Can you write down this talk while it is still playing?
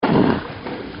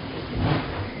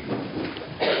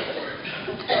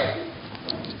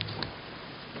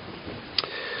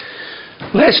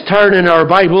Let's turn in our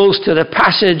Bibles to the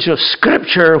passage of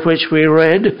Scripture which we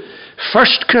read, 1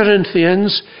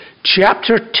 Corinthians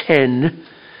chapter 10,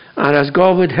 and as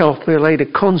God would help me, I'd like to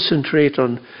concentrate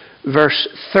on verse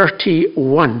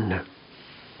 31,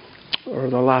 or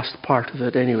the last part of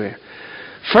it anyway.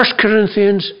 1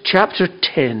 Corinthians chapter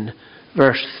 10,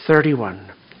 verse 31.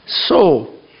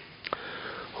 So,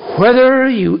 whether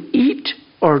you eat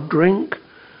or drink,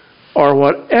 or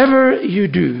whatever you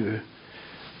do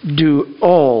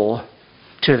all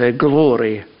to the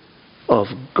glory of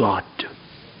God.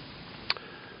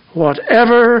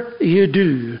 Whatever you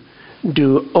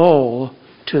do all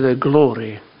to the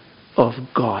glory of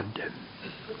God.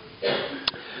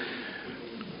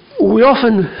 We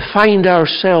often find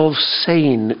ourselves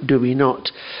saying, do we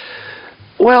not,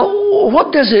 well,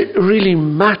 what does it really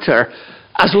matter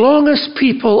as long as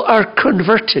people are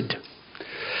converted?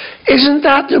 Isn't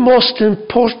that the most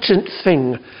important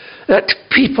thing, that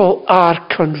people are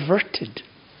converted?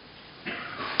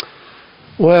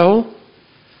 Well,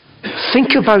 think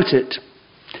about it.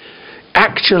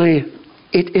 Actually,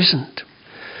 it isn't.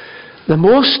 The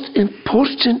most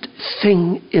important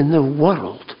thing in the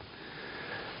world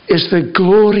is the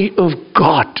glory of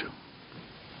God.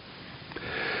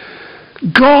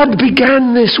 God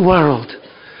began this world.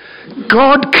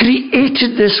 God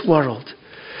created this world.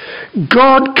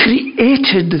 God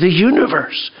created the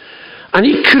universe. And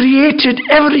He created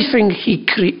everything He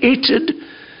created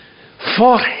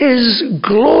for His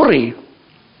glory,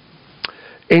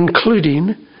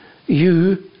 including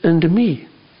you and me.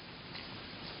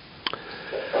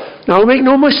 Now, make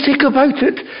no mistake about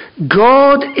it,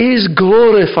 God is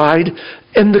glorified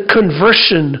in the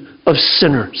conversion of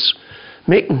sinners.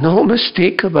 Make no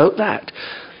mistake about that.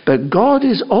 But God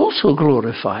is also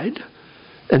glorified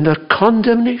in their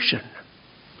condemnation.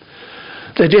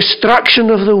 The destruction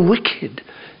of the wicked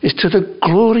is to the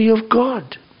glory of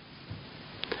God.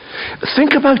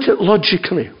 Think about it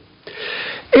logically.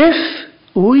 If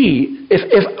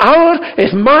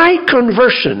my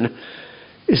conversion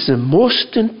is the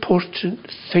most important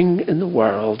thing in the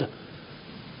world,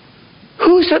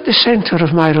 who's at the center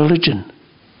of my religion?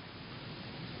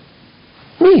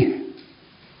 Me.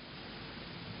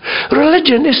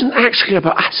 Religion isn't actually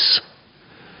about us.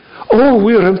 Oh,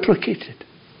 we're implicated.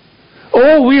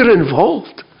 Oh, we're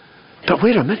involved. But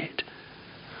wait a minute.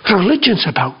 Religion's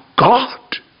about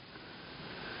God.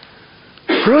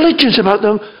 Religion's about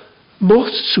the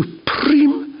most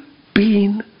supreme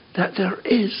being that there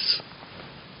is.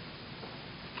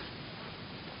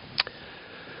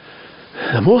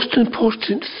 The most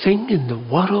important thing in the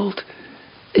world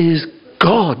is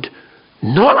God,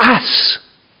 not us.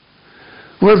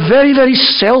 We're very, very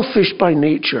selfish by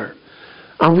nature.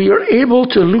 And we are able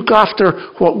to look after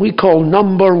what we call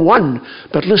number one.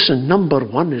 But listen, number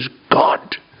one is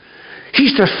God.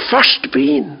 He's the first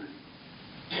being.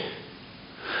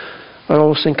 I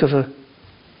always think of a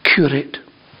curate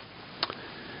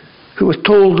who was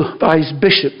told by his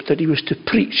bishop that he was to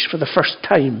preach for the first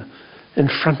time in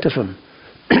front of him.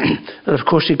 And of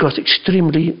course he got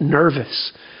extremely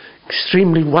nervous,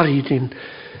 extremely worried. And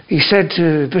he said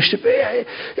to the bishop,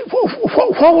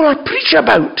 what will I preach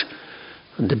about?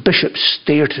 And the bishop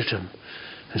stared at him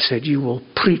and said, you will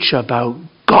preach about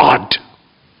God.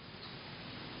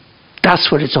 That's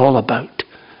what it's all about.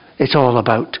 It's all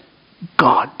about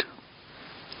God.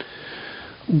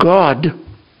 God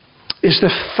is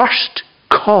the first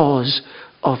cause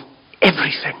of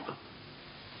everything.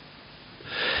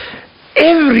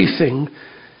 Everything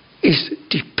is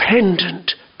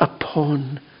dependent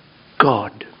upon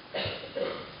God.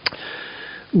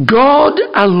 God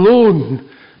alone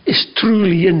is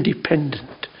truly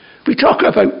independent. We talk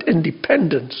about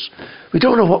independence. We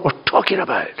don't know what we're talking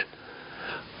about.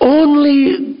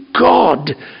 Only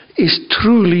God is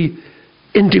truly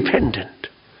independent.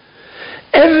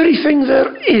 Everything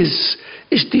there is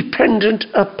dependent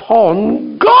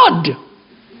upon God.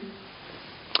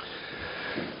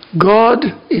 God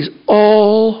is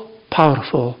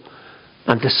all-powerful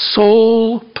and the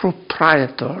sole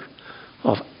proprietor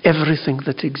of everything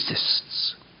that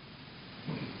exists.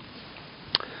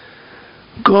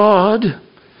 God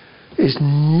is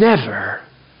never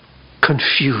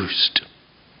confused.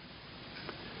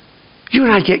 You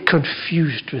and I get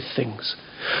confused with things.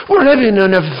 We're living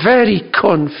in a very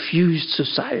confused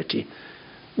society.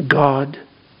 God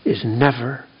is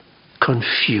never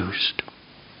confused.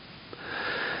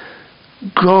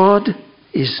 God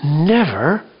is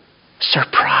never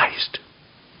surprised.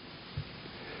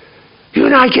 You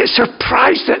and I get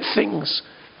surprised at things,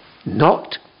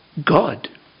 not God.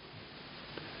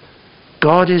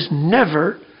 God is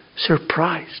never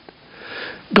surprised.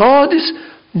 God is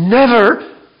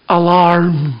never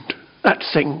alarmed at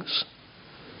things.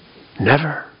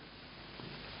 Never.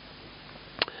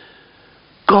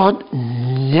 God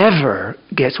never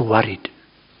gets worried.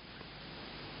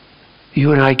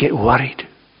 You and I get worried.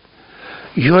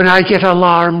 You and I get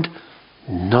alarmed.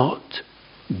 Not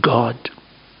God.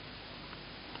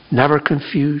 Never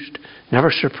confused,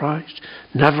 never surprised,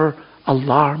 never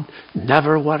alarmed,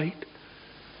 never worried.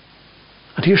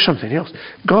 And here's something else.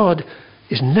 God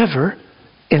is never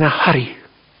in a hurry.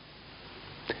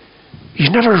 He's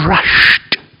never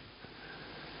rushed.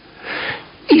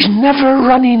 He's never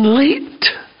running late.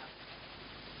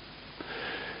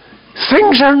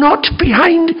 Things are not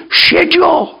behind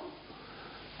schedule.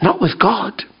 Not with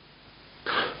God.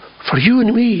 For you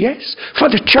and me, yes. For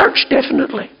the church,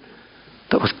 definitely.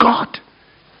 But with God,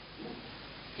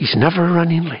 He's never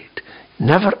running late.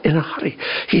 Never in a hurry.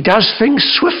 He does things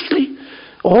swiftly.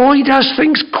 Oh, He does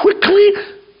things quickly.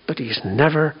 But He's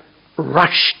never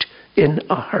rushed in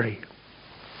a hurry.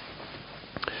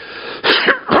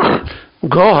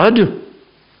 God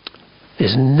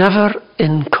is never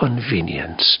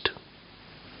inconvenienced.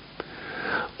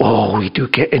 Oh, we do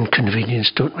get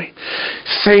inconvenienced, don't we?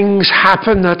 Things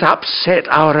happen that upset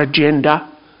our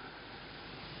agenda,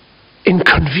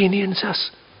 inconvenience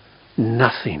us.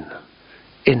 Nothing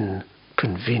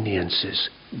inconveniences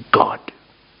God.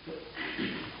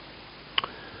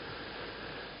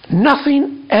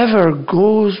 Nothing ever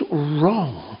goes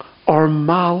wrong or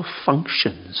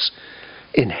malfunctions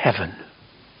in heaven.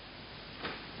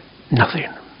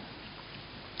 Nothing.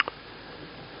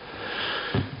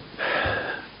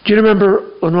 Do you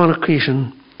remember on one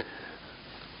occasion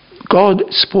God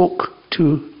spoke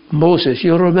to Moses?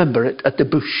 You'll remember it, at the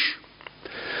bush.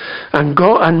 And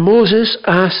Moses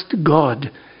asked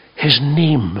God his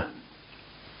name.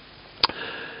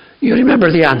 You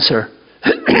remember the answer.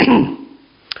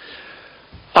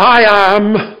 I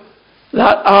am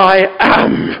that I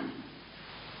am.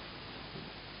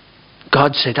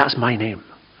 God said, that's my name.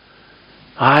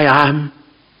 I am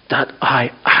that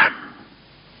I am.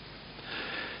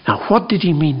 Now, what did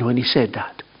He mean when He said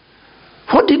that?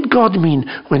 What did God mean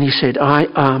when He said, I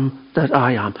am that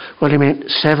I am? Well, He meant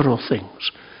several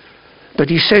things.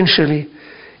 But essentially,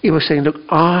 He was saying, look,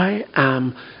 I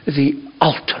am the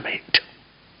ultimate.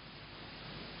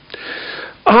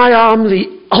 I am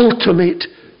the ultimate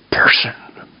person.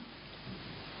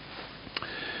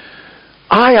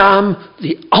 I am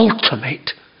the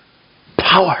ultimate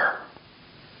power.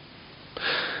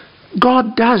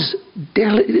 God does.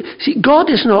 See, God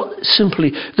is not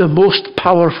simply the most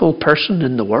powerful person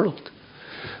in the world.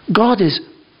 God is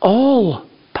all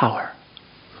power.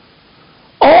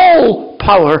 All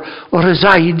power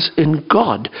resides in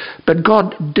God, but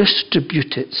God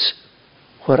distributes it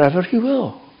wherever He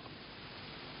will.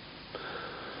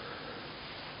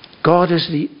 God is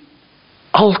the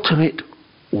ultimate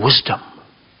wisdom.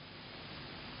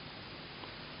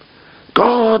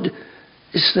 God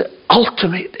is the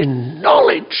ultimate in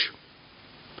knowledge.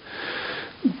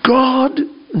 God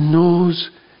knows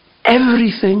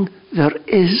everything there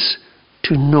is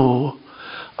to know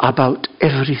about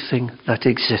everything that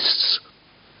exists.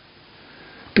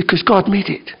 Because God made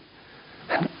it.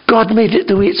 And God made it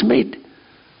the way it's made.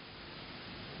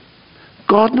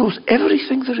 God knows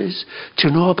everything there is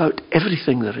to know about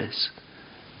everything there is.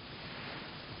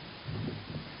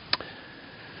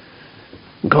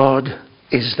 God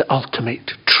is the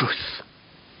ultimate truth.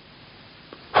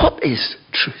 What is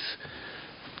truth?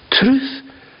 Truth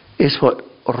is what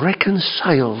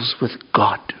reconciles with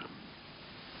God.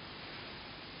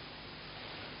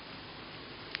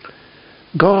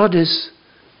 God is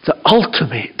the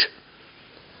ultimate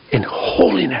in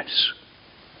holiness.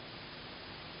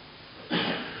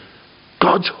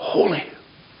 God's holy.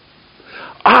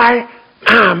 I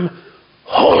am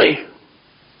holy.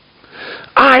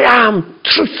 I am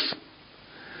truth.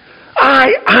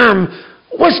 I am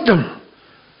wisdom.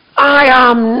 I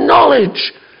am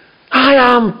knowledge. I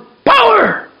am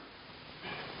power.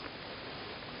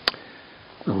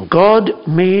 And God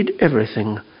made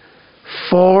everything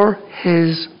for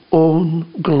His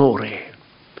own glory,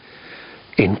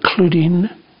 including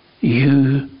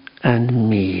you and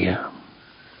me.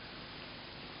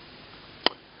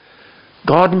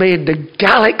 God made the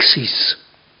galaxies.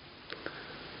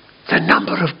 The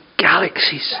number of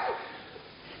galaxies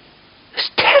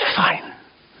is terrifying.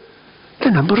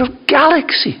 The number of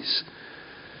galaxies.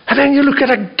 And then you look at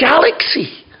a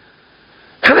galaxy.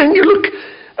 And then you look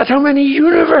at how many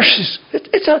universes.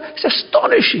 It's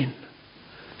astonishing.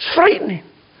 It's frightening.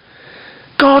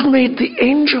 God made the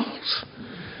angels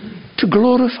to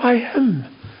glorify Him.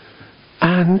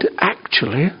 And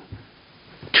actually,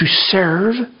 to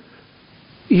serve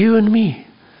you and me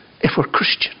if we're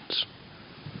Christians.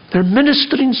 They're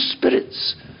ministering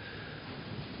spirits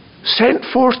sent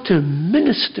forth to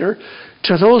minister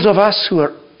to those of us who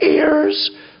are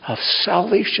heirs of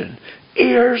salvation,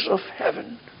 heirs of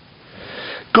heaven.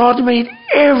 God made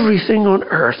everything on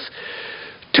earth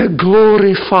to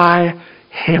glorify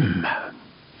Him.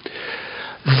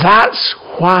 That's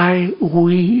why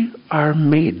we are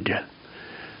made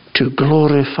to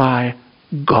glorify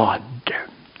God.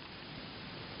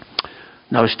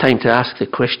 Now it's time to ask the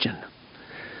question,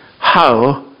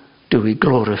 how do we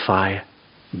glorify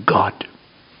God?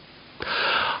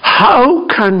 How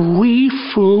can we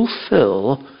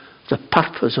fulfill the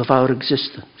purpose of our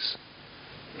existence?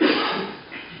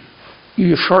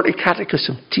 Your shorty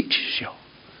catechism teaches you.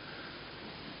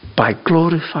 By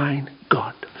glorifying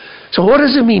God. So what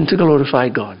does it mean to glorify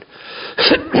God?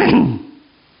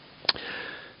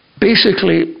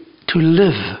 Basically, to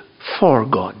live for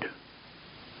God.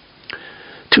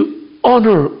 To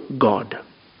honor God.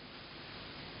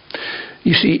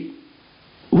 You see,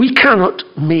 we cannot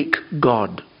make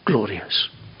God glorious.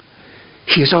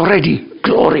 He is already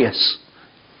glorious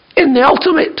in the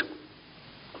ultimate.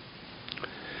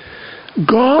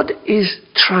 God is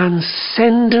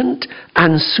transcendent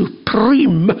and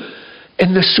supreme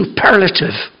in the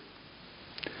superlative.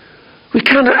 We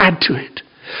cannot add to it.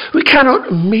 We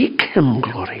cannot make Him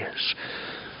glorious.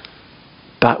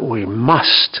 But we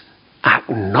must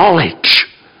acknowledge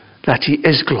that He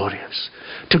is glorious.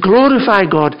 To glorify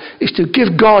God is to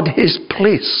give God His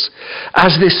place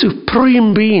as the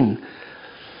supreme being.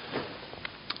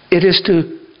 It is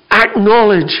to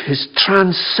acknowledge His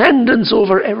transcendence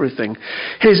over everything,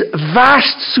 His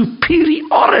vast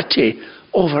superiority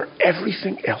over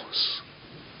everything else.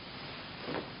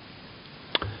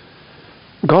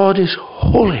 God is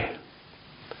holy.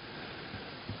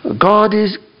 God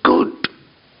is good.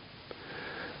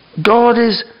 God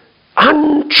is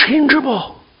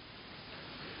unchangeable.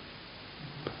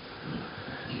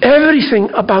 Everything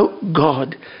about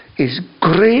God is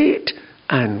great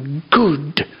and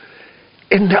good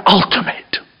in the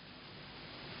ultimate.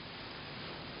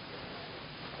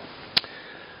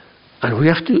 And we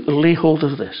have to lay hold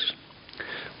of this.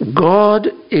 God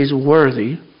is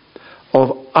worthy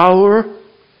of our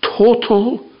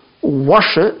total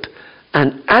worship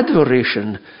and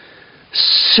adoration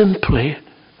simply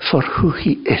for who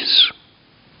He is.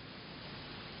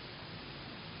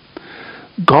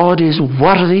 God is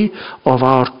worthy of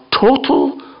our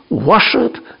total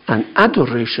worship and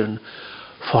adoration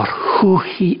for who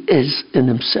He is in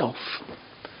Himself.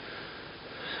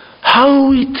 How are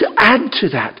we to add to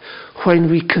that when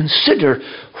we consider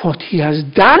what He has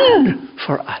done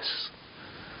for us?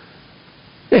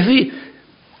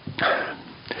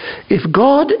 If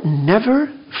God never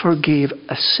forgave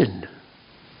a sin,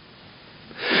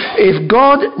 if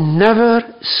God never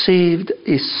saved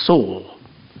a soul,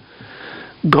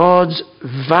 God's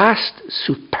vast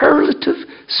superlative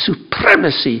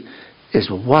supremacy is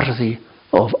worthy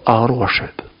of our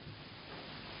worship.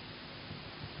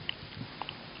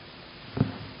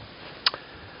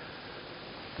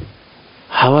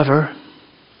 However,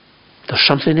 there's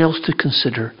something else to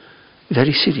consider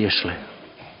very seriously.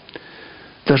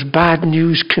 There's bad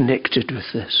news connected with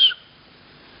this.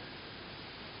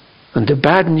 And the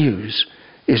bad news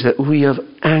is that we have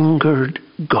angered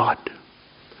God.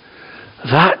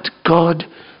 That God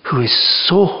who is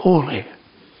so holy,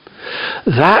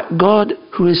 that God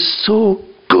who is so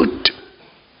good,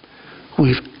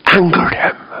 we've angered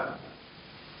Him.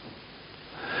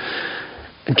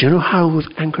 And do you know how we've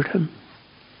angered Him?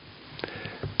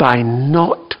 By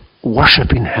not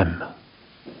worshipping Him.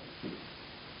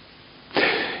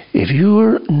 If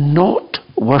you're not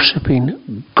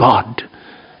worshipping God,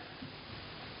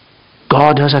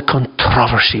 God has a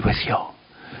controversy with you.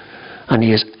 And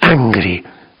He is angry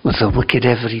with the wicked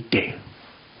every day.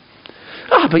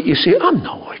 But you say, I'm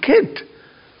not wicked.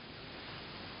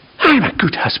 I'm a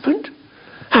good husband.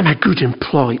 I'm a good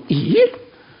employee.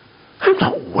 I'm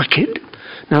not wicked.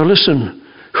 Now listen,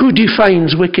 who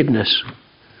defines wickedness?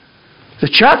 The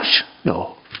church?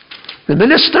 No. The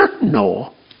minister?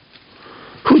 No.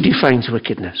 Who defines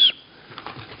wickedness?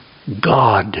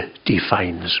 God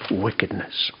defines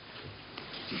wickedness.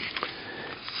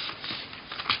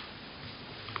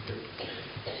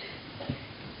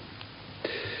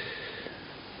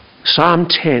 Psalm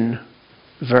 10,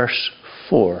 verse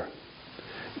 4,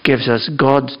 gives us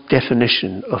God's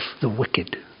definition of the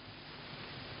wicked.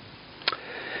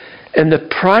 In the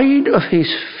pride of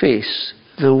his face,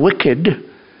 the wicked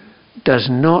does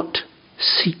not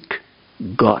seek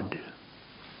God.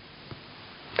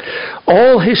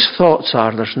 all his thoughts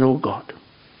are, there's no God.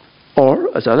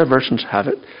 Or, as other versions have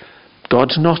it,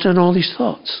 God's not in all his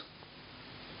thoughts.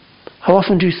 How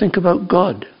often do you think about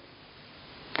God?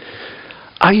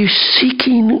 Are you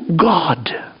seeking God?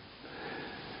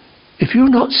 If you're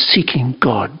not seeking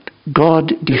God,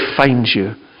 God defines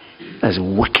you as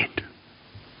wicked.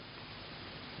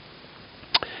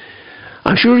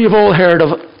 I'm sure you've all heard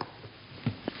of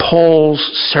Paul's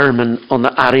sermon on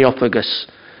the Areopagus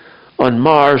on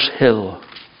Mars Hill.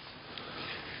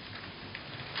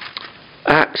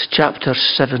 Acts chapter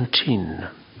 17.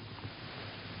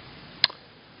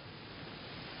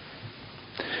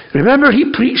 Remember, he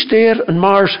preached there on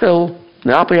Mars Hill,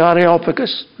 the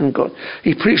Areopagus, and God.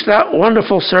 He preached that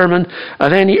wonderful sermon,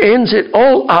 and then he ends it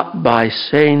all up by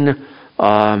saying,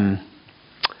 but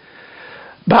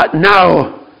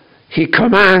now he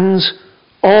commands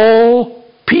all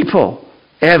people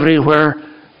everywhere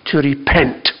to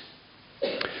repent.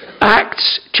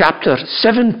 Acts chapter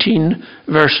 17,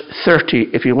 verse 30,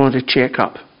 if you want to check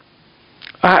up.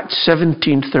 Acts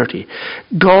 17:30.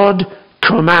 God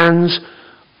commands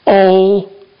all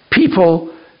people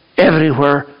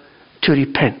everywhere to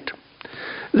repent.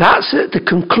 That's at the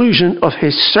conclusion of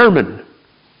his sermon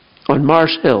on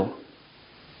Mars Hill.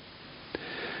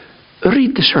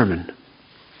 Read the sermon.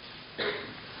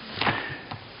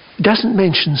 It doesn't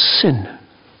mention sin.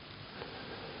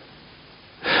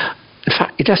 In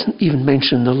fact, it doesn't even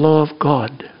mention the law of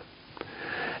God.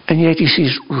 And yet he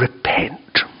says, repent.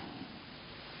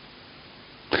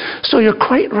 So you're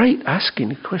quite right asking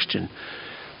the question,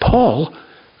 Paul,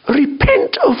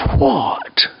 repent of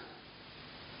what?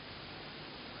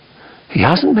 He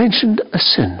hasn't mentioned a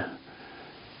sin.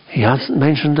 He hasn't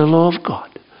mentioned the law of God.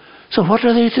 So what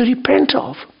are they to repent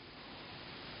of?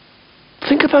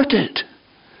 Think about it.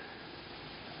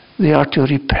 They are to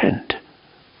repent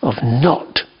of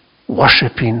not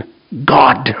worshipping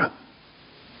God.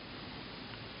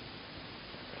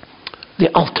 The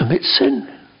ultimate sin.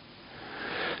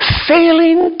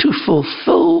 Failing to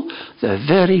fulfill the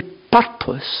very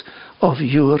purpose of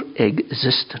your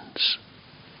existence.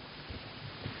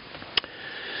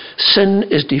 Sin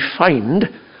is defined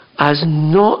as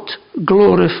not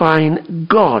glorifying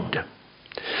God.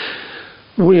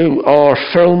 We are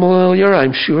familiar,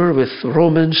 I'm sure, with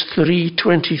Romans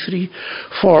 3:23.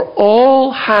 For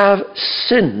all have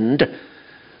sinned,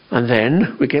 and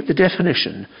then we get the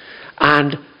definition,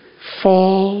 and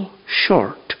fall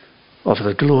short of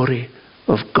the glory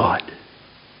of God.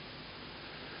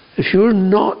 If you're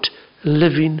not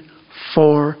living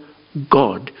for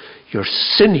God, you're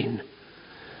sinning,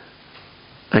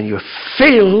 and you've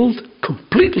failed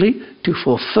completely to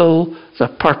fulfill the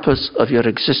purpose of your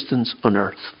existence on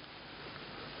earth.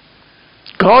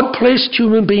 God placed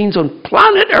human beings on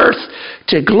planet Earth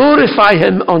to glorify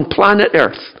him on planet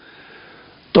Earth.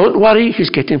 Don't worry, he's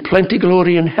getting plenty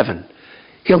glory in heaven.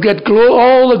 He'll get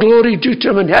all the glory due to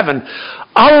him in heaven.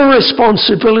 Our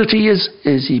responsibility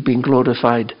is he being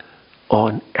glorified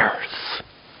on earth?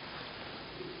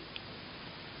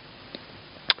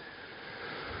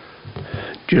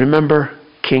 Do you remember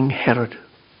King Herod?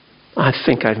 I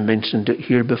think I've mentioned it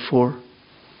here before.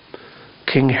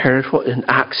 King Herod, what, in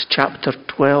Acts chapter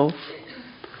 12?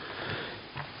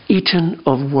 Eaten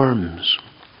of worms.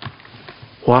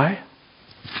 Why?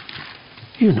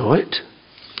 You know it.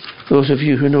 Those of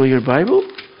you who know your Bible.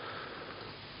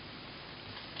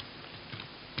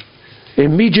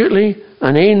 Immediately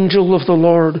an angel of the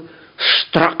Lord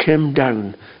struck him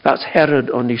down. That's Herod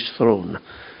on his throne.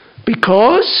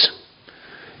 Because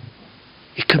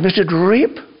he committed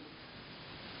rape,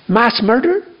 mass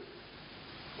murder.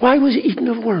 Why was he eaten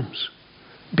of worms?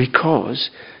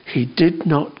 Because he did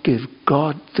not give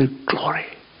God the glory.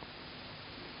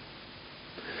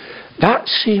 That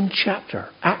same chapter,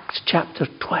 Acts chapter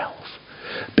 12,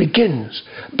 begins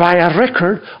by a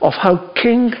record of how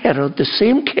King Herod, the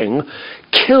same king,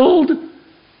 killed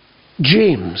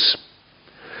James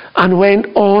and went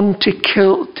on to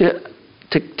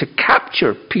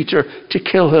capture Peter, to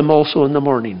kill him also in the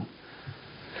morning.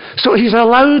 So he's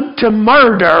allowed to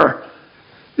murder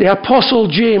the Apostle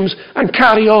James and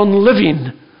carry on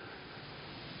living.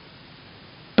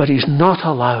 But he's not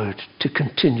allowed to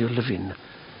continue living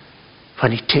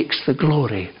when he takes the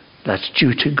glory that's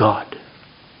due to God.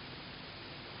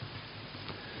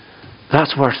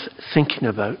 That's worth thinking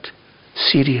about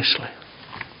seriously.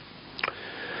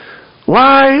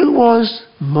 Why was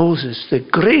Moses the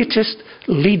greatest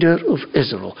leader of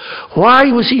Israel?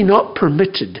 Why was he not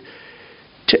permitted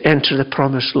to enter the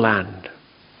promised land?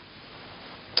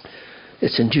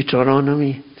 It's in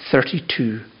Deuteronomy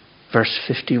 32, verse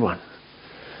 51.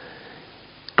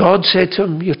 God said to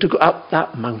him, you're to go up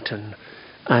that mountain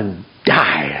and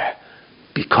die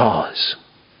because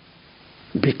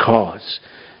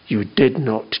you did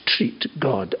not treat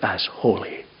God as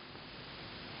holy.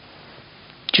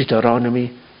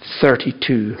 Deuteronomy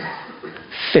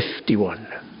 32:51.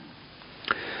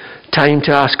 Time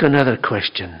to ask another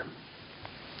question.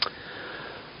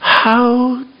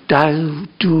 How do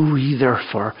we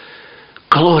therefore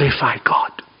glorify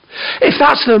God? If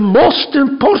that's the most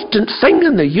important thing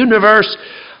in the universe,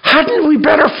 hadn't we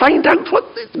better find out what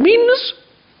it means?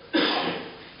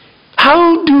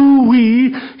 How do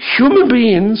we, human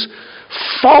beings,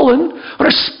 fallen,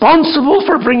 responsible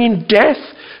for bringing death,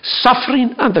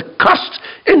 suffering, and the curse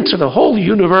into the whole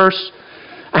universe?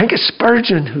 I think it's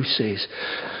Spurgeon who says,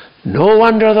 no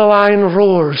wonder the lion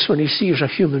roars when he sees a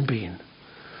human being.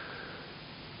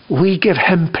 We give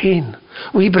him pain.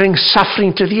 We bring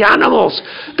suffering to the animals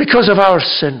because of our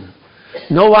sin.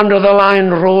 No wonder the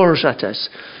lion roars at us.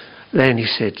 Then he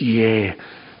said, yea,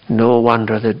 no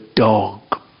wonder the dog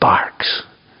barks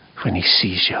when he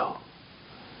sees you.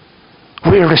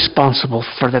 We're responsible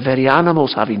for the very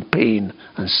animals having pain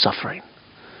and suffering.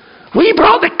 We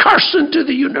brought the curse into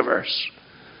the universe.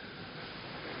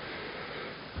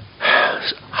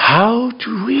 How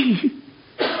do we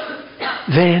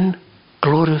then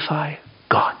glorify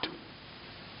God?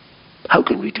 How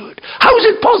can we do it? How is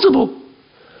it possible?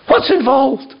 What's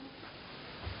involved?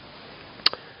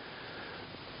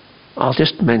 I'll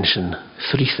just mention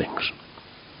 3 things.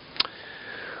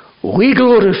 We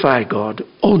glorify God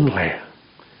only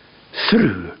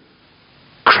through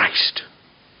Christ.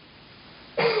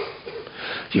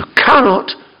 You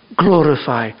cannot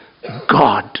glorify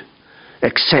God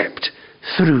except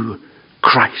through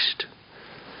Christ.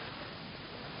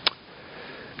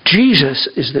 Jesus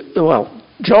is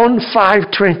John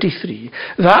 5:23,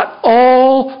 that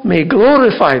all may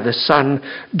glorify the Son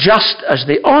just as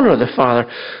they honour the Father.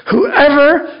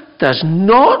 Whoever does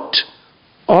not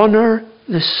honour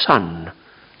the Son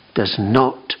does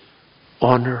not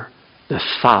honour the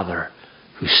Father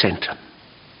who sent him.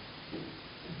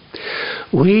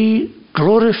 We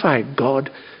glorify God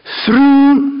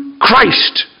through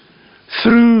Christ,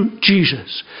 through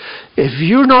Jesus. If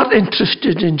you're not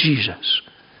interested in Jesus,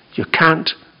 you can't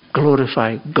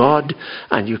glorify God,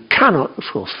 and you cannot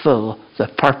fulfill the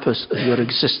purpose of your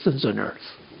existence on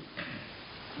earth.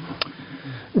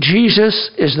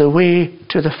 Jesus is the way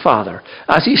to the Father.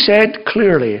 As he said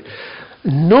clearly,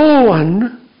 no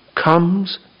one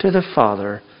comes to the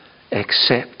Father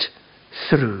except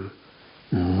through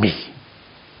me.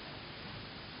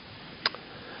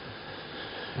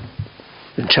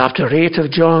 In chapter 8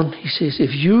 of John, he says,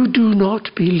 if you do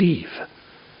not believe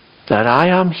that I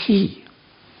am he,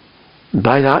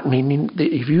 by that meaning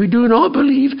that if you do not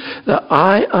believe that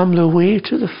I am the way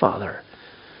to the Father,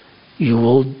 you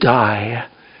will die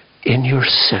in your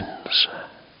sins.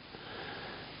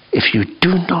 If you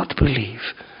do not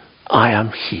believe I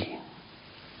am he.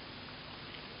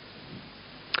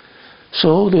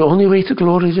 So the only way to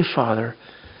glory the Father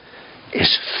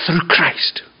is through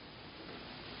Christ.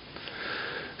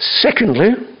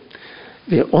 Secondly,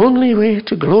 the only way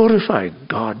to glorify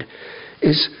God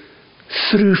is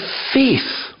through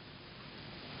faith.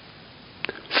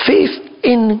 Faith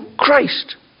in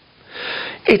Christ.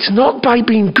 It's not by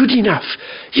being good enough.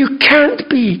 You can't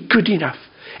be good enough.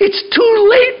 It's too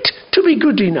late to be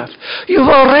good enough. You've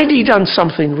already done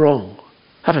something wrong,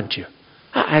 haven't you?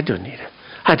 I don't need it.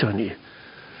 I don't need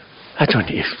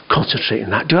to concentrate on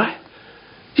that, do I?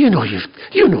 You know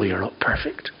you're not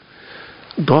perfect.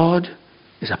 God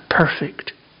is a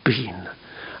perfect being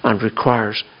and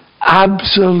requires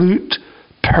absolute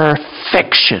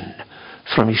perfection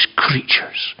from his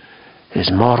creatures,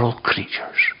 his moral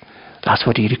creatures. That's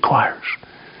what he requires.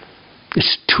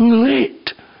 It's too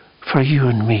late for you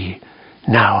and me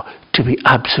now to be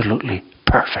absolutely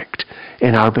perfect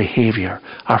in our behavior,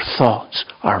 our thoughts,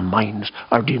 our minds,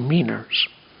 our demeanors.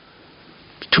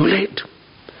 It's too late.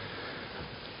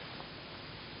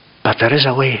 But there is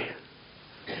a way.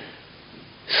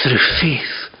 Through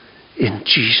faith in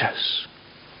Jesus.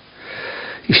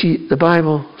 You see, the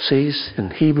Bible says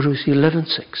in Hebrews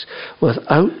 11:6,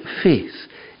 without faith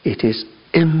it is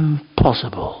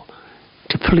impossible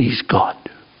to please God.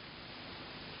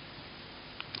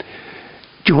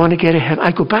 Do you want to get ahead?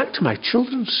 I go back to my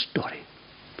children's story.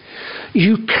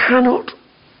 You cannot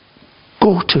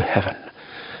go to heaven.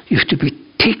 You have to be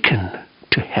taken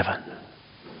to heaven.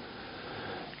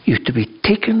 You have to be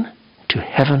taken to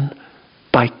heaven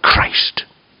by Christ,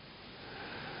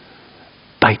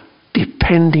 by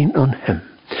depending on him,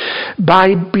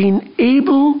 by being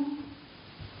able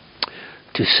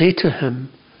to say to him,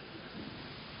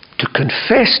 to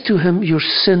confess to him your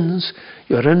sins,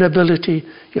 your inability,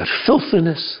 your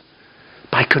filthiness,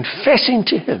 by confessing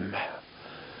to him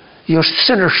your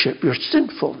sinnership, your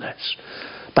sinfulness,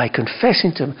 by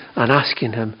confessing to him and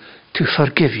asking him to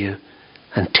forgive you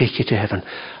and take you to heaven.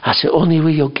 That's the only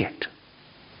way you'll get.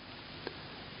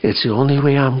 It's the only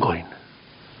way I'm going.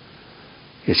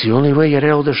 It's the only way your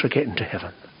elders are getting to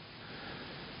heaven.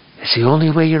 It's the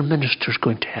only way your minister's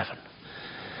going to heaven.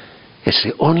 It's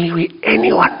the only way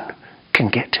anyone can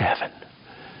get to heaven.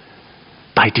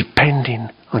 By depending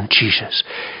on Jesus.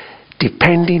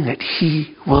 Depending that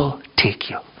he will take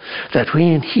you. That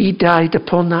when he died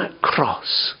upon that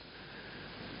cross,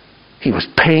 he was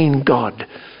paying God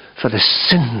for the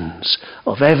sins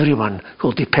of everyone who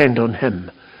will depend on him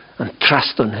and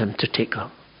trust on him to take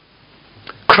them.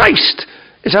 Christ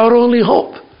is our only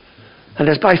hope. And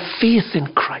it's by faith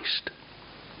in Christ.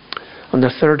 And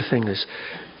the third thing is,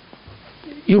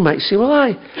 you might say,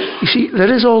 you see,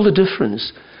 there is all the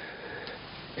difference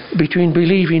between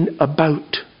believing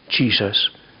about Jesus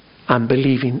and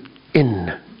believing in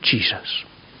Jesus.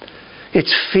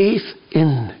 It's faith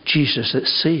in Jesus that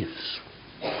saves.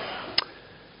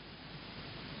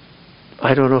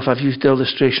 I don't know if I've used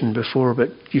illustration before, but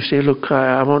you say, look,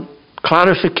 I want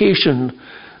clarification.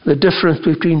 The difference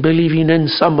between believing in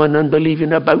someone and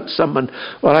believing about someone.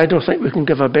 Well, I don't think we can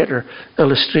give a better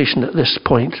illustration at this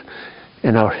point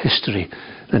in our history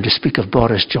than to speak of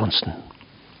Boris Johnson.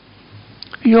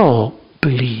 You all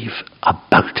believe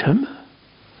about him.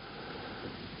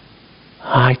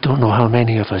 I don't know how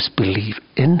many of us believe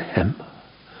in him.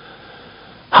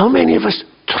 How many of us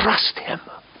trust him?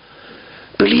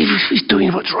 Believe he's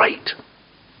doing what's right.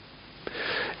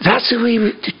 That's the way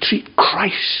to treat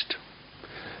Christ.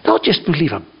 Not just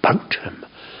believe about him,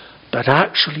 but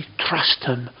actually trust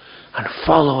him and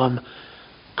follow him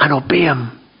and obey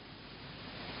him.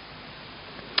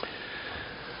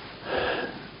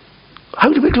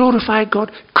 How do we glorify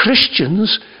God?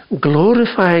 Christians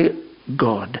glorify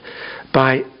God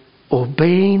by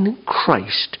obeying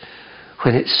Christ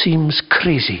when it seems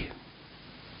crazy.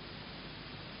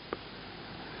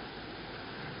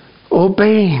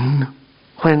 Obeying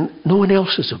when no one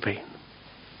else is obeying.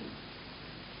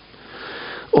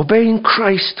 Obeying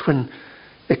Christ when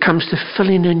it comes to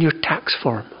filling in your tax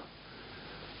form,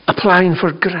 applying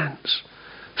for grants,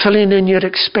 filling in your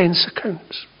expense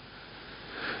accounts,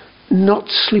 not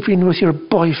sleeping with your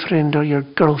boyfriend or your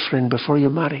girlfriend before you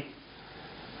marry.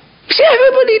 You see,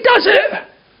 everybody does it.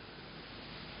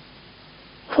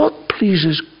 What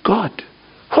pleases God?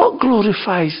 What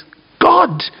glorifies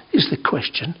God is the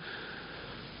question.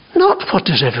 Not what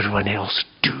does everyone else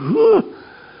do?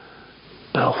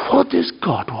 But what does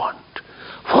God want?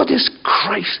 What is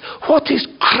Christ? What is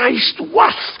Christ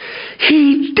worth?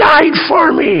 He died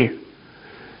for me.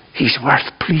 He's worth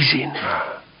pleasing.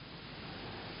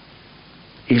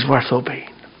 He's worth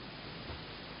obeying.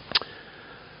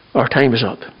 Our time is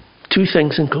up. Two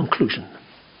things in conclusion.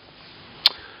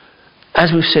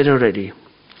 As we've said already,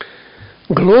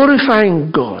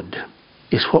 glorifying God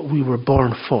is what we were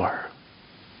born for.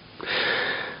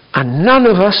 And none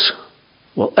of us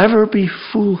will ever be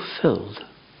fulfilled.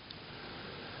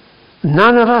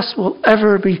 None of us will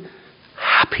ever be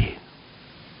happy,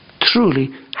 truly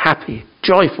happy,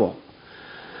 joyful.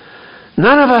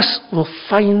 None of us will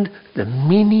find the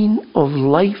meaning of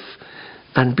life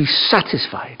and be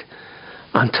satisfied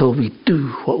until we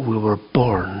do what we were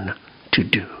born to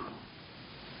do.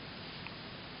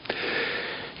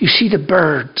 You see, the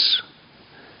birds,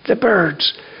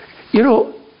 you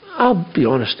know, I'll be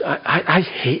honest, I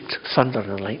hate thunder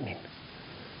and lightning.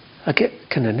 I get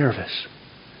kind of nervous.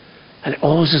 And it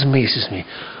always amazes me,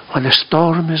 when the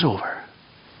storm is over,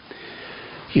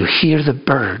 you hear the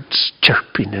birds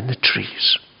chirping in the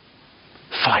trees,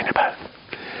 flying about.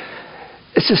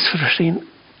 It's just sort of saying,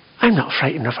 I'm not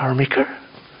frightened of our Maker.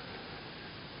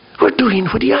 We're doing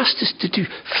what he asked us to do,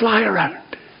 fly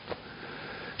around.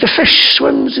 The fish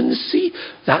swims in the sea.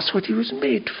 That's what he was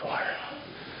made for.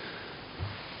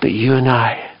 But you and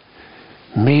I,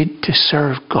 made to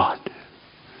serve God,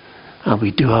 and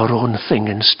we do our own thing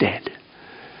instead.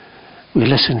 We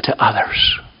listen to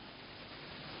others.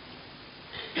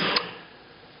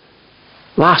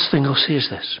 Last thing I'll say is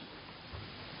this,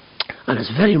 and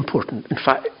it's very important. In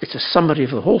fact, it's a summary of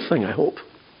the whole thing, I hope.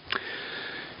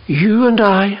 You and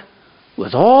I,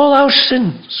 with all our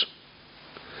sins,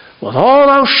 with all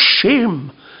our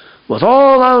shame, with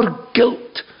all our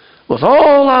guilt, with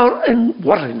all our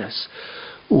unworthiness,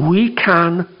 we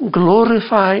can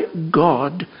glorify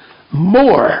God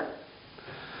more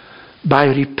by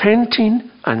repenting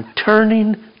and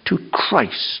turning to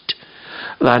Christ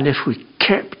than if we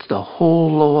kept the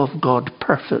whole law of God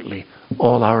perfectly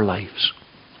all our lives.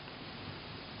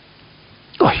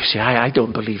 Oh, you see, I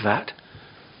don't believe that.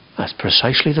 That's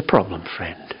precisely the problem,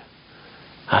 friend.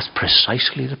 That's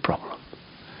precisely the problem.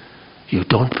 You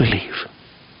don't believe.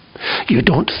 You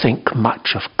don't think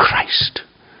much of Christ.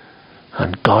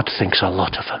 And God thinks a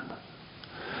lot of him.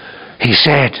 He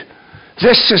said,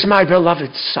 "This is my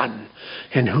beloved Son,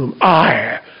 in whom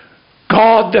I,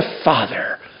 God the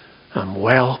Father, am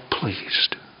well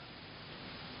pleased."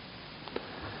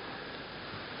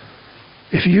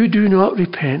 If you do not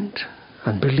repent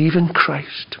and believe in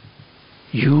Christ,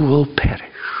 you will perish.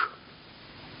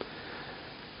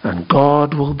 And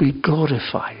God will be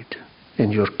glorified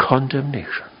in your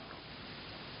condemnation.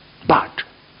 But,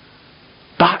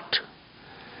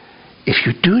 if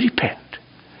you do repent,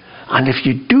 and if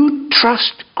you do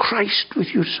trust Christ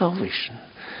with your salvation,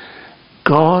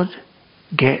 God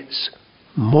gets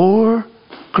more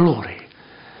glory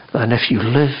than if you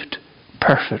lived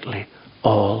perfectly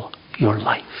all your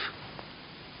life.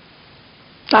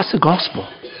 That's the gospel.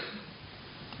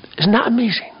 Isn't that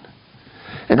amazing?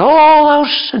 In all our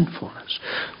sinfulness,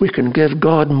 we can give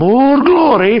God more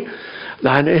glory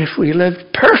than if we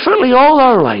lived perfectly all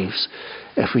our lives,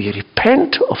 if we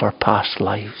repent of our past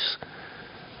lives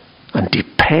and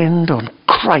depend on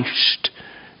Christ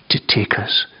to take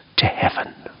us to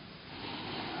heaven.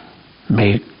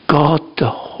 May God the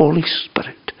Holy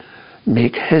Spirit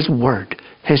make his word,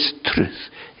 his truth,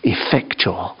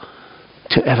 effectual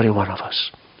to every one of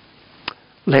us.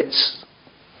 Let's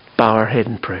bow our head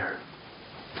in prayer.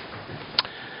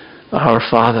 Our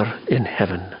Father in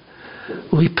heaven,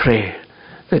 we pray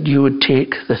that you would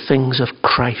take the things of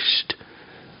Christ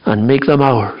and make them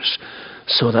ours,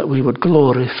 so that we would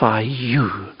glorify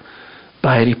you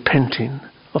by repenting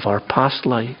of our past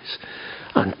lives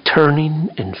and turning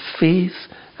in faith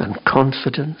and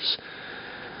confidence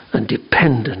and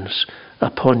dependence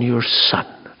upon your Son,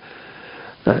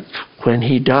 that when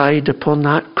he died upon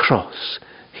that cross,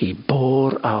 he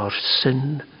bore our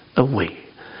sin away,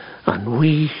 and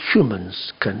we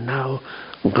humans can now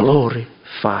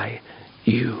glorify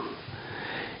you.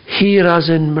 Hear us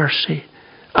in mercy,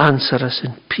 answer us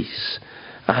in peace,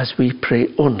 as we pray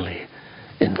only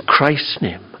in Christ's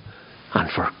name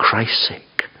and for Christ's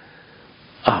sake.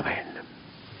 Amen.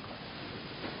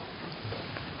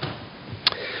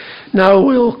 Now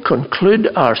we'll conclude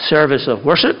our service of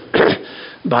worship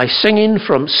by singing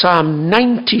from Psalm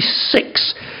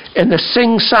 96 in the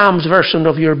Sing Psalms version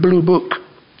of your blue book.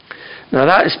 Now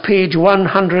that is page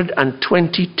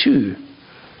 122.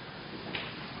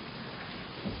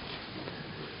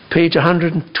 Page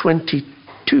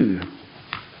 122.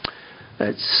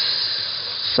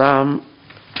 It's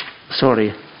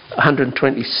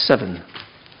 127.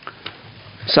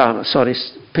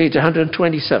 Page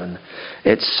 127.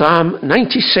 It's Psalm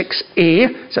 96a.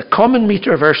 It's a common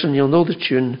meter version. You'll know the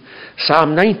tune.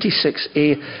 Psalm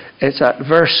 96a. It's at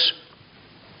verse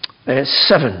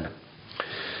 7.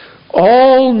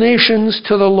 All nations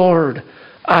to the Lord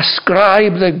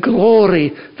ascribe the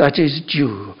glory that is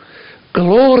due.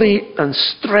 Glory and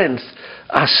strength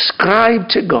ascribe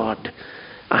to God,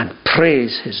 and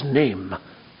praise his name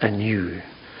anew.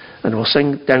 And we'll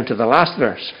sing down to the last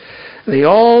verse. They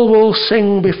all will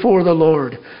sing before the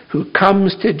Lord, who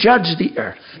comes to judge the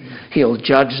earth. He'll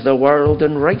judge the world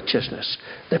in righteousness,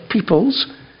 the peoples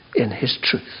in his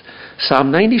truth.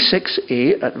 Psalm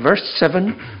 96a at verse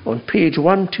 7 on page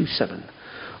 127.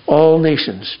 All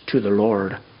nations to the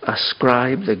Lord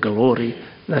ascribe the glory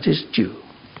that is due.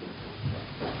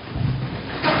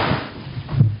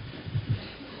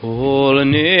 All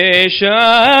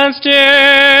nations to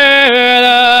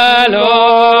the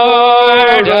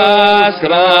Lord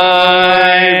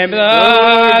ascribe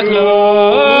the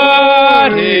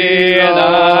glory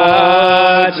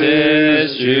that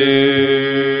is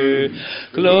due.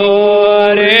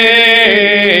 Glory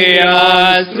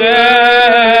and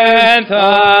strength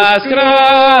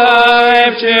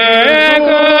ascribe to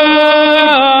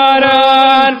God,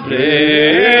 and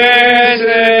praise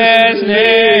his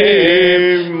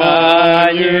name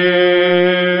anew.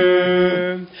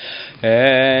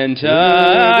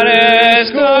 Enter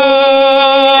his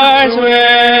courts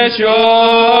with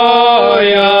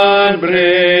joy and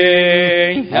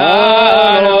bring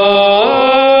an offering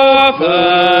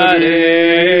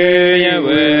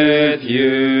with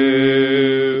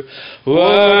you.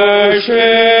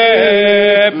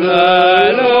 Worship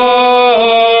the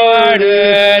Lord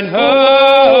in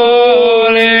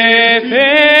holy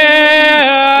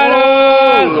fear,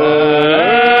 all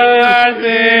earth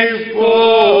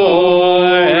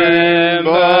before him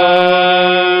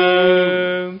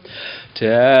bow.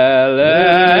 Tell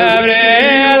every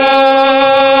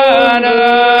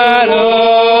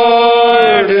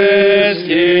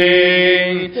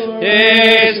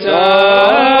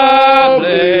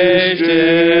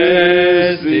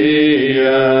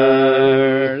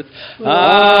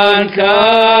and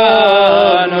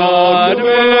cannot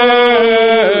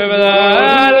move.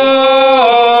 The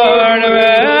Lord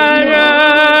will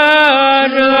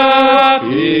judge the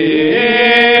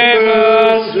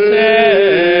people's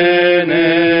sin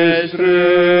is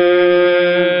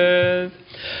truth.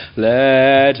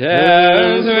 Let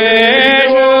heavens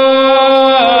rejoice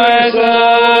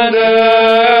and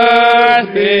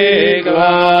earth be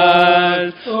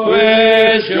glad.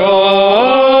 With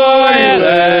joy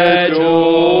let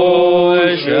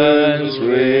oceans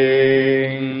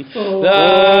ring.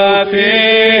 The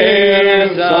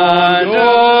peace and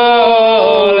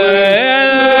all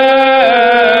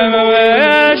in them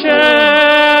will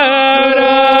shout,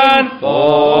 and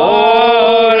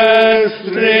forest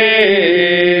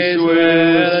trees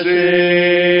will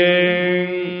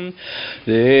sing.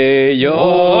 They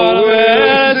all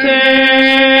will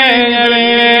sing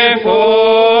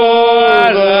before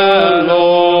the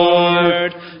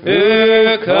Lord,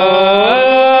 who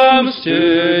comes to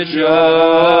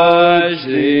judge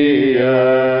the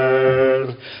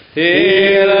earth.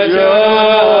 He'll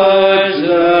judge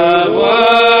the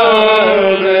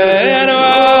world in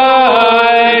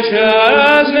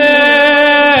righteousness.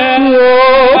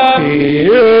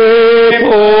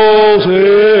 People's in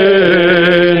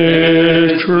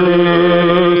truth.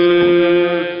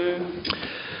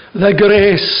 The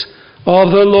grace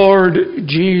of the Lord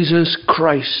Jesus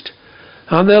Christ,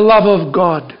 and the love of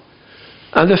God,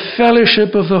 and the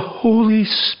fellowship of the Holy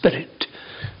Spirit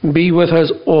be with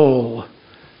us all,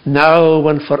 now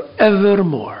and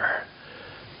forevermore.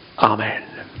 Amen.